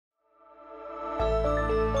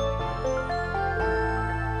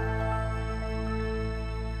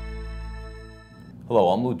Hello,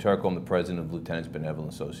 I'm Lou Turco. I'm the president of Lieutenants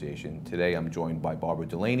Benevolent Association. Today I'm joined by Barbara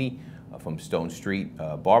Delaney from Stone Street.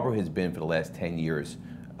 Barbara has been for the last 10 years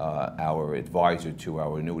our advisor to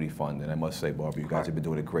our annuity fund, and I must say, Barbara, you guys have been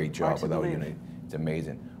doing a great job with our unit. It's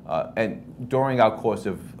amazing. And during our course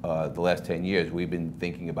of the last 10 years, we've been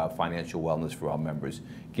thinking about financial wellness for our members,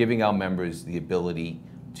 giving our members the ability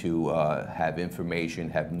to have information,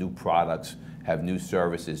 have new products, have new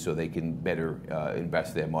services so they can better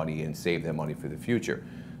invest their money and save their money for the future.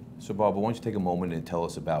 So Barbara, why don't you take a moment and tell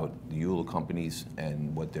us about the EULA companies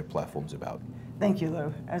and what their platform's about. Thank you,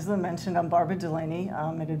 Lou. As Lou mentioned, I'm Barbara Delaney.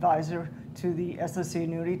 I'm an advisor to the SSR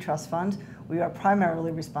Annuity Trust Fund. We are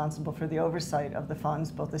primarily responsible for the oversight of the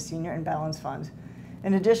funds, both the senior and balanced fund.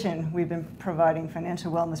 In addition, we've been providing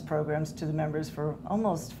financial wellness programs to the members for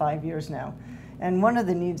almost 5 years now. And one of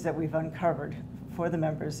the needs that we've uncovered for the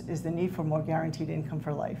members is the need for more guaranteed income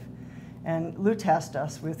for life. And Lou tasked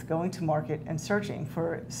us with going to market and searching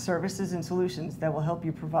for services and solutions that will help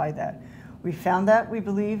you provide that. We found that, we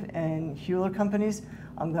believe, in Hewler companies.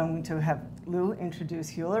 I'm going to have Lou introduce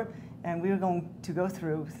Hewler, and we are going to go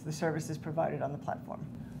through the services provided on the platform.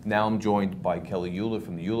 Now I'm joined by Kelly Euler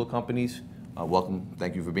from the Euler companies. Welcome,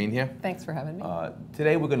 thank you for being here. Thanks for having me.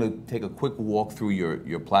 Today we're going to take a quick walk through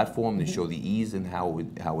your platform to show the ease and how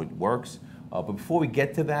it works. But before we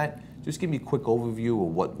get to that, just give me a quick overview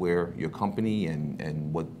of where your company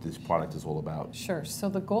and what this product is all about. Sure. So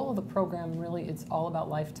the goal of the program really is all about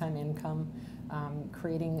lifetime income,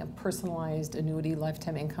 creating a personalized annuity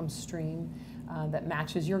lifetime income stream that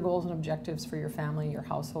matches your goals and objectives for your family, your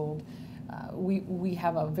household. We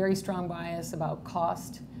have a very strong bias about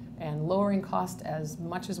cost and lowering cost as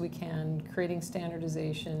much as we can, creating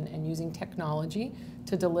standardization and using technology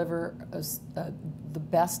to deliver the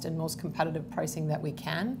best and most competitive pricing that we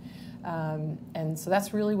can. And so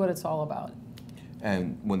that's really what it's all about.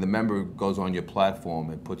 And when the member goes on your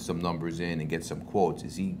platform and puts some numbers in and gets some quotes,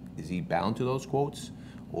 is he bound to those quotes?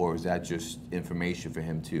 Or is that just information for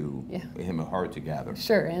him or her to gather?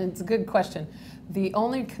 Sure, and it's a good question. The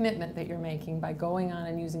only commitment that you're making by going on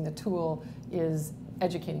and using the tool is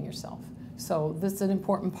educating yourself. So this is an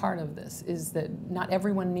important part of this, is that not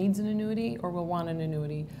everyone needs an annuity or will want an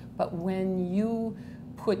annuity, but when you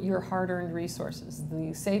put your hard-earned resources,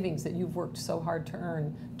 the savings that you've worked so hard to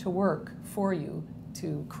earn, to work for you,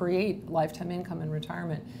 to create lifetime income in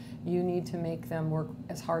retirement, you need to make them work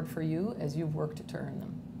as hard for you as you've worked to earn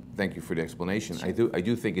them. Thank you for the explanation. Sure. I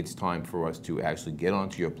do think it's time for us to actually get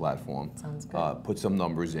onto your platform, Sounds good. Put some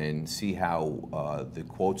numbers in, see how the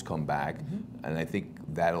quotes come back, and I think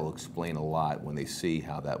that'll explain a lot when they see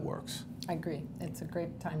how that works. I agree. It's a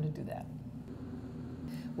great time to do that.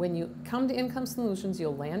 When you come to Income Solutions,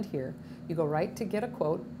 you'll land here. You go right to get a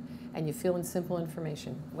quote, and you fill in simple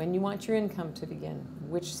information. When you want your income to begin,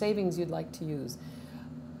 which savings you'd like to use,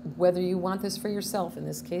 whether you want this for yourself, in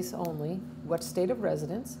this case only, what state of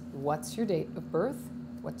residence, what's your date of birth,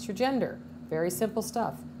 what's your gender, very simple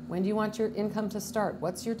stuff. When do you want your income to start,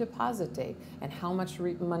 what's your deposit date, and how much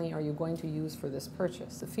money are you going to use for this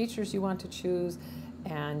purchase, the features you want to choose,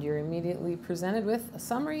 and you're immediately presented with a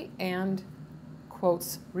summary and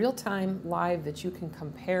quotes real-time live that you can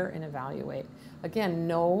compare and evaluate. Again,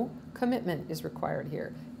 no commitment is required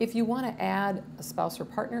here. If you want to add a spouse or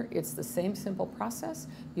partner, it's the same simple process.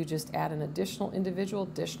 You just add an additional individual,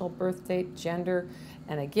 additional birth date, gender,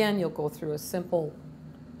 and again, you'll go through a simple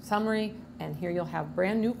summary, and here you'll have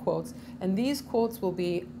brand new quotes, and these quotes will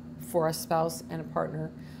be for a spouse and a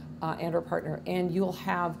partner, and you'll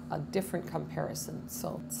have a different comparison.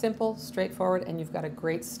 So simple, straightforward, and you've got a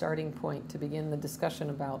great starting point to begin the discussion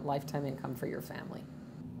about lifetime income for your family.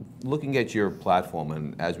 Looking at your platform,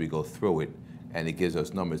 and as we go through it, and it gives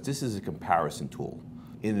us numbers, this is a comparison tool.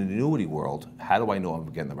 In an annuity world, how do I know I'm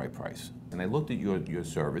getting the right price? And I looked at your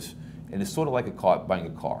service, and it's sort of like buying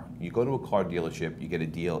a car. You go to a car dealership, you get a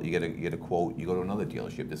deal, you get a quote, you go to another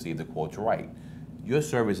dealership to see if the quote's right. Your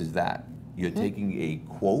service is that. You're taking a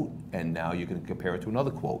quote, and now you can compare it to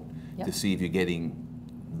another quote to see if you're getting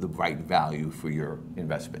the right value for your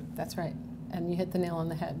investment. That's right, and you hit the nail on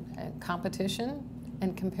the head. Competition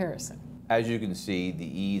and comparison. As you can see, the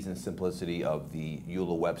ease and simplicity of the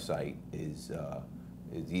EULA website is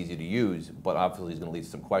easy to use, but obviously it's going to lead to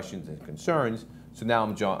some questions and concerns. So now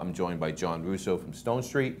I'm joined by John Russo from Stone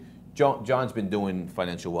Street. John's been doing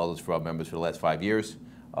financial wellness for our members for the last 5 years.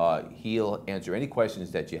 He'll answer any questions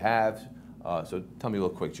that you have. So tell me real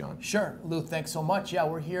quick, John. Sure. Lou, thanks so much. Yeah,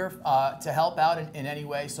 we're here to help out in any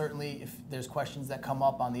way. Certainly, if there's questions that come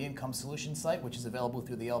up on the Income Solutions site, which is available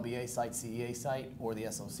through the LBA site, CEA site, or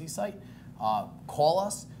the SOC site, call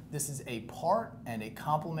us. This is a part and a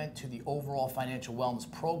complement to the overall financial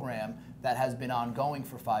wellness program that has been ongoing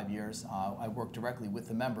for 5 years. I work directly with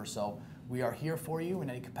the members, so we are here for you in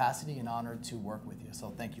any capacity and honored to work with you.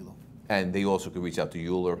 So thank you, Lou. And they also can reach out to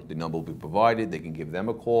Euler. The number will be provided. They can give them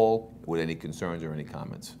a call with any concerns or any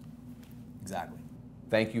comments. Exactly.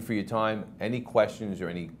 Thank you for your time. Any questions or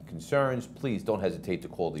any concerns, please don't hesitate to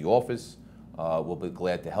call the office. We'll be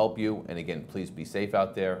glad to help you. And again, please be safe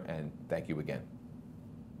out there, and thank you again.